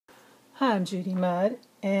Hi, I'm Judy Mudd,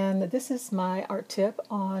 and this is my art tip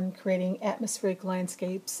on creating atmospheric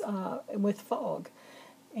landscapes with fog.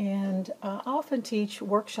 And I often teach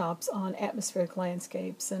workshops on atmospheric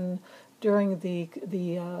landscapes, and during the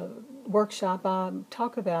workshop I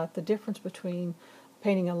talk about the difference between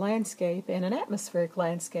painting a landscape and an atmospheric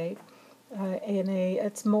landscape.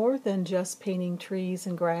 It's more than just painting trees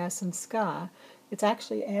and grass and sky. It's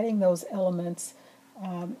actually adding those elements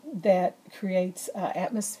that creates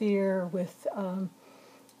atmosphere with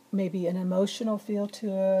maybe an emotional feel to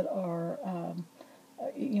it, or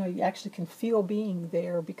you actually can feel being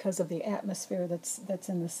there because of the atmosphere that's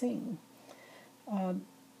in the scene. A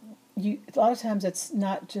lot of times it's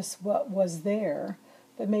not just what was there,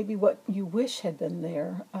 but maybe what you wish had been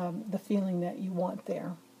there, the feeling that you want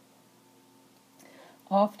there.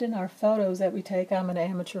 Often our photos that we take, I'm an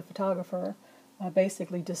amateur photographer,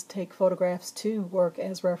 basically just take photographs to work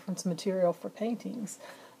as reference material for paintings.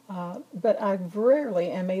 But I rarely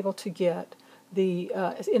am able to get in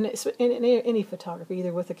any photography,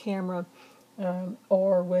 either with a camera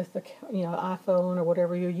or with a iPhone or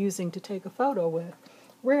whatever you're using to take a photo with.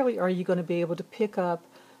 Rarely are you going to be able to pick up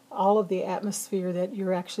all of the atmosphere that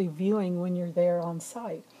you're actually viewing when you're there on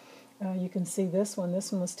site. You can see this one.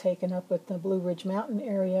 This one was taken up at the Blue Ridge Mountain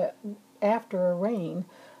area after a rain.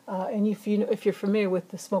 And if you're familiar with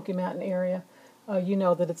the Smoky Mountain area, you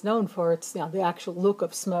know that it's known for its the actual look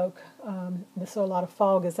of smoke. So a lot of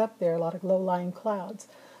fog is up there, a lot of low-lying clouds.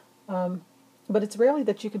 But it's rarely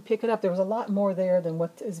that you can pick it up. There was a lot more there than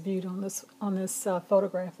what is viewed on this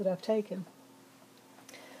photograph that I've taken.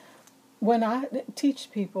 When I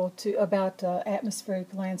teach people about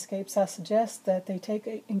atmospheric landscapes, I suggest that they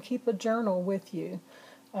take and keep a journal with you.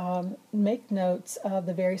 Make notes of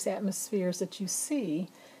the various atmospheres that you see,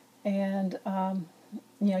 and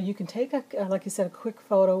you can take like you said, a quick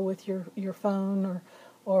photo with your phone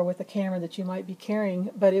or with a camera that you might be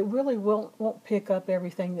carrying, but it really won't pick up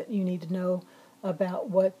everything that you need to know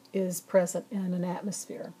about what is present in an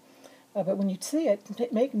atmosphere. But when you see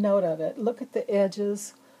it, make note of it. Look at the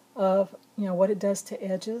edges of what it does to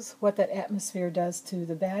edges, what that atmosphere does to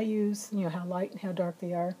the values, how light and how dark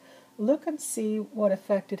they are. Look and see what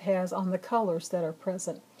effect it has on the colors that are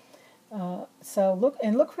present. So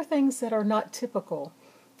look for things that are not typical.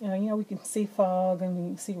 We can see fog and we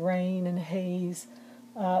can see rain and haze,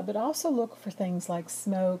 but also look for things like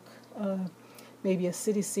smoke. Maybe a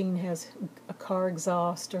city scene has a car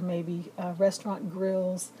exhaust, or maybe restaurant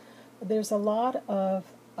grills. There's a lot of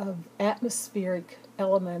atmospheric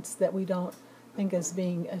elements that we don't think as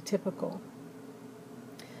being typical.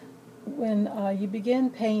 When you begin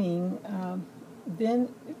painting,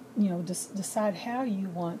 then just decide how you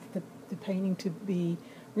want the painting to be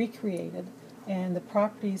recreated and the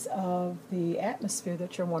properties of the atmosphere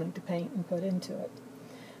that you're wanting to paint and put into it.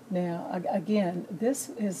 Now, again, this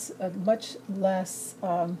is much less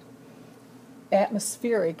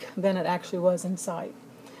atmospheric than it actually was in sight.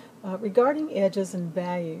 Regarding edges and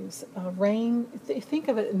values, rain, think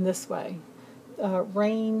of it in this way.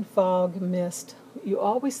 Rain, fog, mist, you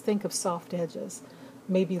always think of soft edges,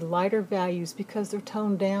 maybe lighter values because they're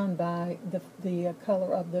toned down by the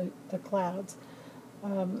color of the clouds,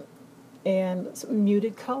 and some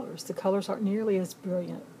muted colors. The colors aren't nearly as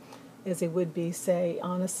brilliant as they would be, say,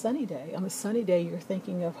 on a sunny day. On a sunny day, you're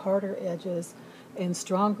thinking of harder edges and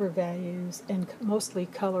stronger values, and mostly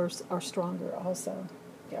colors are stronger also.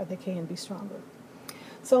 Yeah, they can be stronger.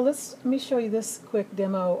 So let me show you this quick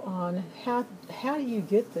demo on how do you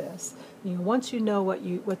get this. Once you know what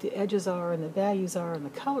the edges are and the values are and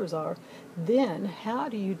the colors are, then how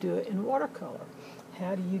do you do it in watercolor?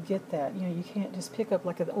 How do you get that? You can't just pick up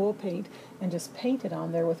like an oil paint and just paint it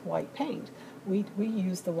on there with white paint. We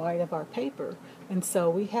use the white of our paper, and so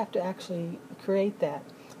we have to actually create that.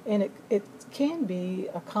 And it can be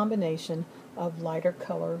a combination of lighter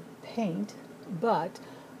color paint, but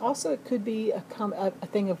also it could be a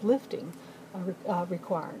thing of lifting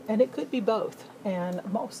required, and it could be both. And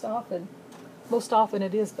most often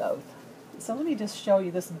it is both. So let me just show you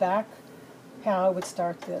this back, how I would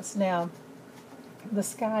start this. Now, the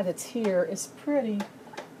sky that's here is pretty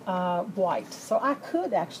white, so I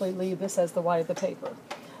could actually leave this as the white of the paper,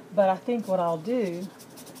 but I think what I'll do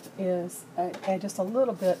is add just a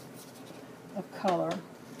little bit of color,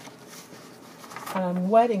 and I'm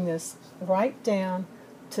wetting this right down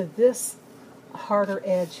to this harder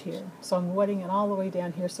edge here. So I'm wetting it all the way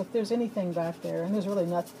down here. So if there's anything back there, and there's really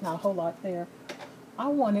not a whole lot there, I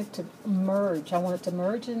want it to merge. I want it to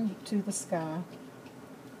merge into the sky.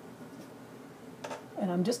 And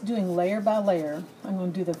I'm just doing layer by layer. I'm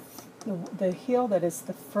going to do the hill that is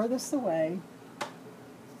the furthest away,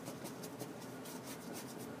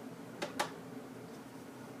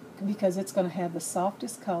 because it's going to have the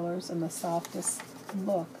softest colors and the softest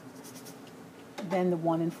look than the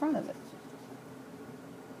one in front of it.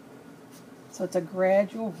 So it's a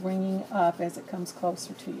gradual bringing up as it comes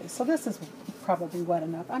closer to you. So this is probably wet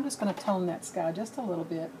enough. I'm just going to tone that sky just a little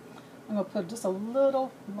bit. I'm going to put just a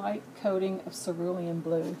little light coating of cerulean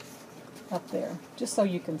blue up there, just so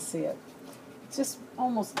you can see it. It's just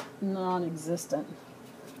almost non-existent.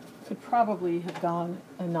 Could probably have gone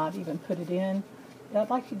and not even put it in. But I'd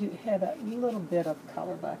like you to have a little bit of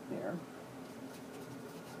color back there.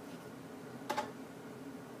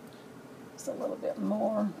 Just a little bit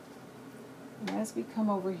more. And as we come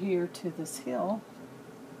over here to this hill,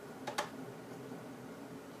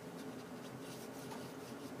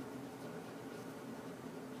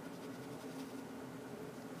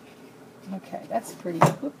 okay, that's pretty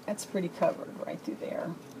covered right through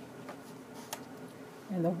there.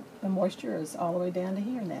 And the moisture is all the way down to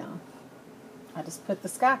here now. I just put the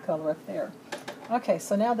sky color up there. Okay,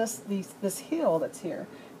 so now this hill that's here,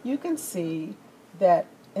 you can see that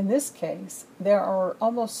in this case there are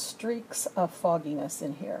almost streaks of fogginess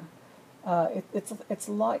in here. It's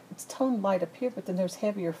light, it's toned light up here, but then there's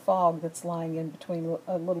heavier fog that's lying in between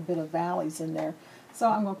a little bit of valleys in there. So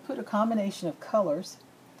I'm going to put a combination of colors.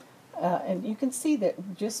 And you can see that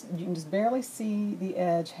you can just barely see the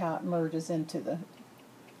edge, how it merges into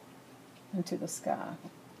the sky.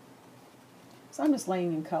 So I'm just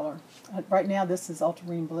laying in color. Right now this is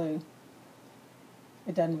ultramarine blue.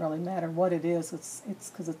 It doesn't really matter what it is. It's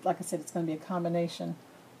because, like I said, it's going to be a combination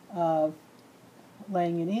of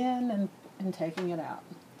laying it in and taking it out.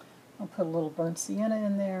 I'll put a little burnt sienna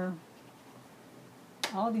in there.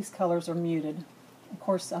 All of these colors are muted. Of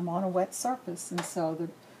course, I'm on a wet surface, and so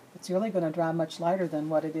it's really going to dry much lighter than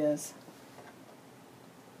what it is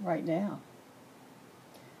right now.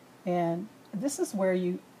 And this is where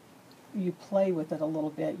you play with it a little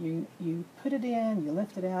bit. You put it in, you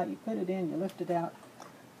lift it out, you put it in, you lift it out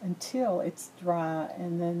until it's dry,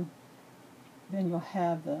 and then you'll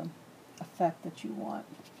have the effect that you want.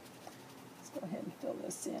 Let's go ahead and fill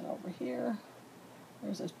this in over here.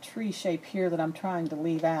 There's a tree shape here that I'm trying to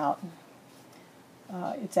leave out.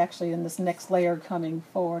 It's actually in this next layer coming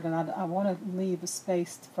forward, and I want to leave a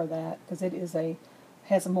space for that because it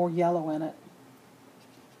has more yellow in it.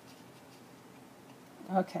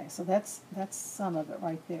 Okay, so that's some of it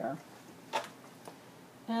right there.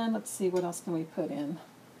 And let's see, what else can we put in?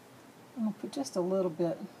 I'm going to put just a little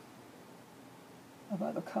bit of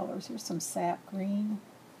other colors. Here's some sap green.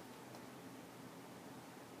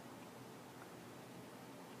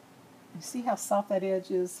 You see how soft that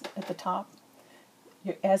edge is at the top?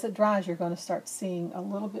 As it dries, you're going to start seeing a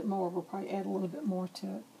little bit more. We'll probably add a little bit more to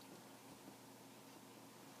it.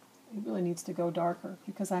 It really needs to go darker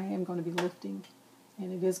because I am going to be lifting,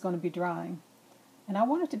 and it is going to be drying. And I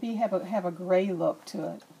want it to have a gray look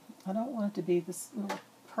to it. I don't want it to be this little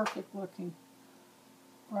perfect looking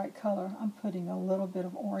bright color. I'm putting a little bit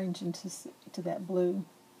of orange into that blue.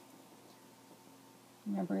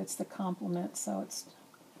 Remember, it's the complement, so it's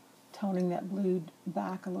toning that blue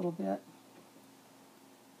back a little bit.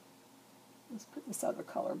 Let's put this other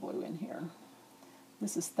color blue in here.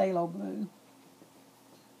 This is phthalo blue.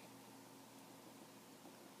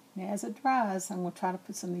 Now as it dries, I'm going to try to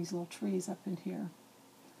put some of these little trees up in here.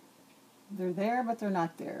 They're there, but they're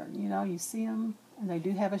not there. You know, you see them, and they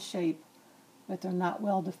do have a shape, but they're not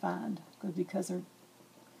well defined because they're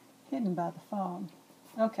hidden by the fog.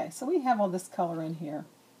 Okay, so we have all this color in here.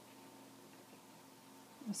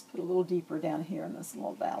 Let's put a little deeper down here in this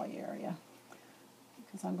little valley area,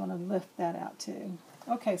 because I'm going to lift that out too.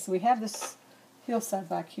 Okay, so we have this hillside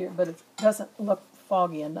back here, but it doesn't look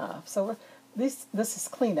foggy enough. So this is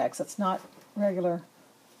Kleenex. It's not regular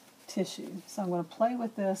tissue. So I'm going to play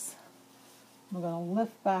with this. I'm going to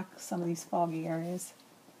lift back some of these foggy areas.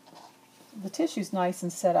 The tissue's nice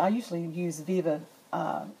and set. I usually use Viva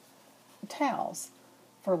towels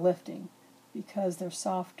for lifting because they're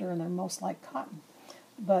softer and they're most like cotton.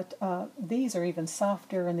 But these are even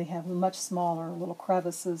softer, and they have much smaller little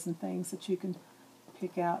crevices and things that you can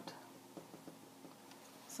pick out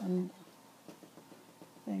some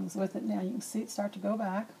things with it. Now you can see it start to go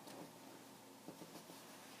back.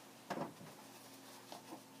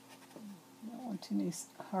 Don't want too many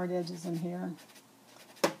hard edges in here.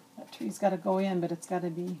 That tree's got to go in, but it's got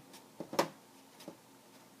to be...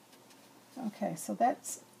 Okay, so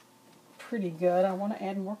that's pretty good. I want to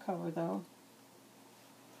add more color though.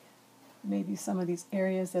 Maybe some of these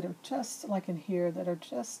areas that are just like in here that are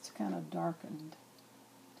just kind of darkened,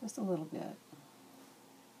 just a little bit,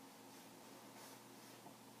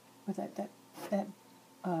 with that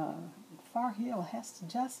far hill has to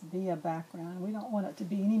just be a background. We don't want it to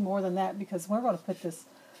be any more than that because we're going to put this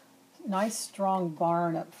nice strong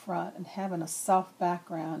barn up front, and having a soft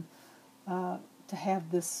background to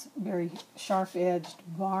have this very sharp-edged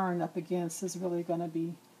barn up against is really going to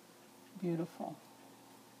be beautiful.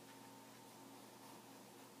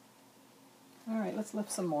 All right, let's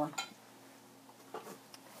lift some more.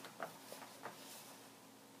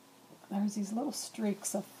 There's these little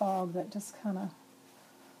streaks of fog that just kind of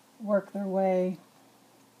work their way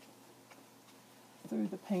through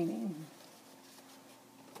the painting.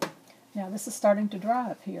 Now this is starting to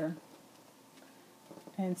dry up here.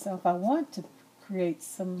 And so if I want to create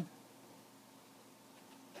some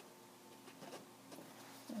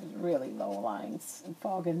there's really low lines and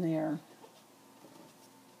fog in there.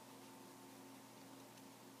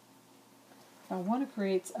 If I want to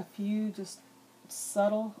create a few just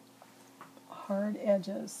subtle hard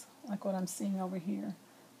edges, like what I'm seeing over here,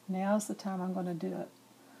 now's the time I'm going to do it.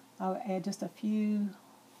 I'll add just a few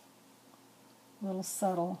little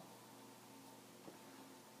subtle.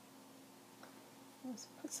 Let's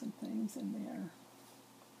put some things in there.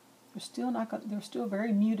 They're still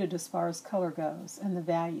very muted as far as color goes, and the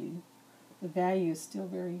value is still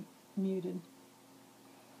very muted.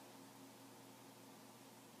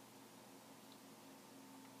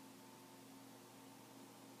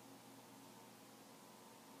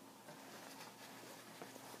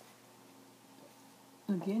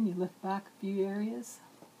 Again, you lift back a few areas.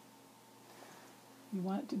 You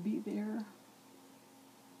want it to be there,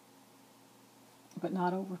 but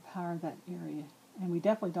not overpower that area. And we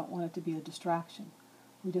definitely don't want it to be a distraction.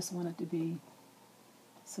 We just want it to be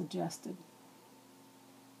suggested.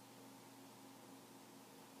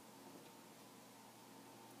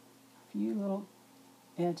 A few little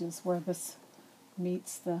edges where this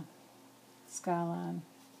meets the skyline.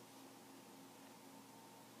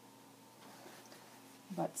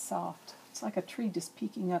 But soft. It's like a tree just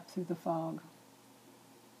peeking up through the fog.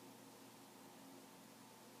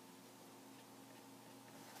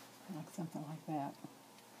 Like something like that.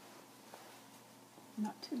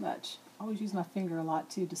 Not too much. I always use my finger a lot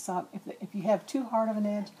too to soften. If you have too hard of an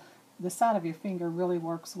edge, the side of your finger really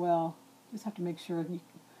works well. You just have to make sure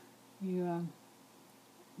you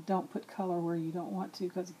don't put color where you don't want to,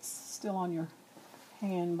 because it's still on your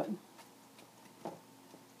hand. But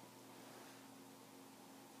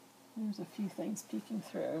there's a few things peeking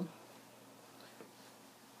through.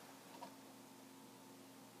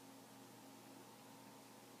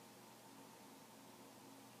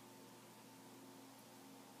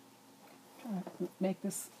 Trying to make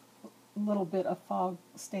this little bit of fog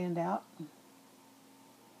stand out.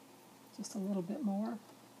 Just a little bit more.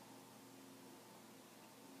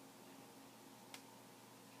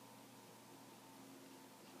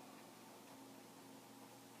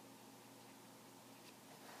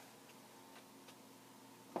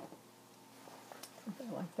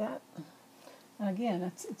 Something like that. And again,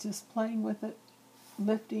 it's just playing with it,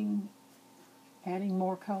 lifting, adding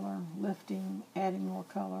more color, lifting, adding more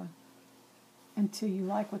color, until you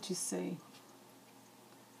like what you see.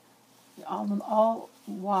 All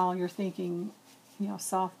while you're thinking,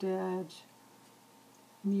 soft edge,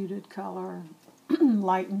 muted color,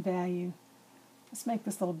 light and value. Let's make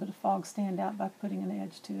this little bit of fog stand out by putting an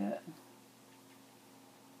edge to it.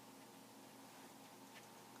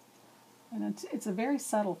 And it's a very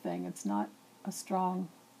subtle thing. It's not a strong,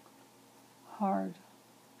 hard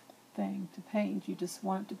thing to paint. You just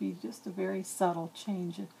want it to be just a very subtle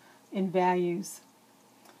change in values.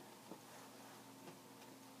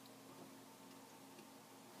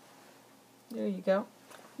 There you go.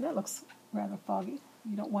 That looks rather foggy.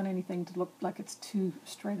 You don't want anything to look like it's too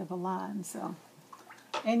straight of a line. So,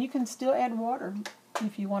 and you can still add water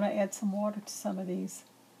if you want to add some water to some of these.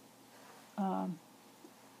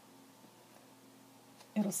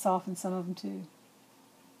 It'll soften some of them too.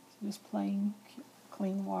 So just plain,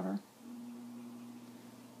 clean water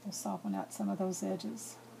will soften out some of those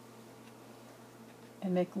edges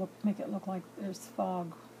and make it look like there's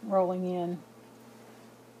fog rolling in.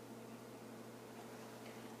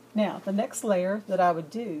 Now, the next layer that I would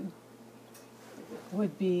do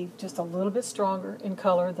would be just a little bit stronger in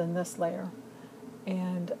color than this layer,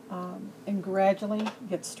 and gradually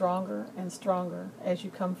get stronger and stronger as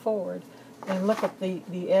you come forward. And look at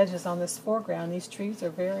the edges on this foreground. These trees are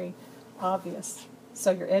very obvious. So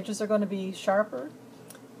your edges are going to be sharper,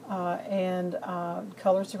 and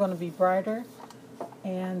colors are going to be brighter,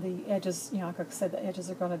 and the edges, like I said, the edges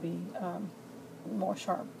are going to be more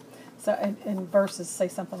sharp. So, and versus, say,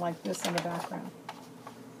 something like this in the background.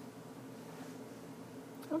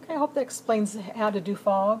 Okay, I hope that explains how to do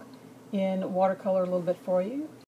fog in watercolor a little bit for you.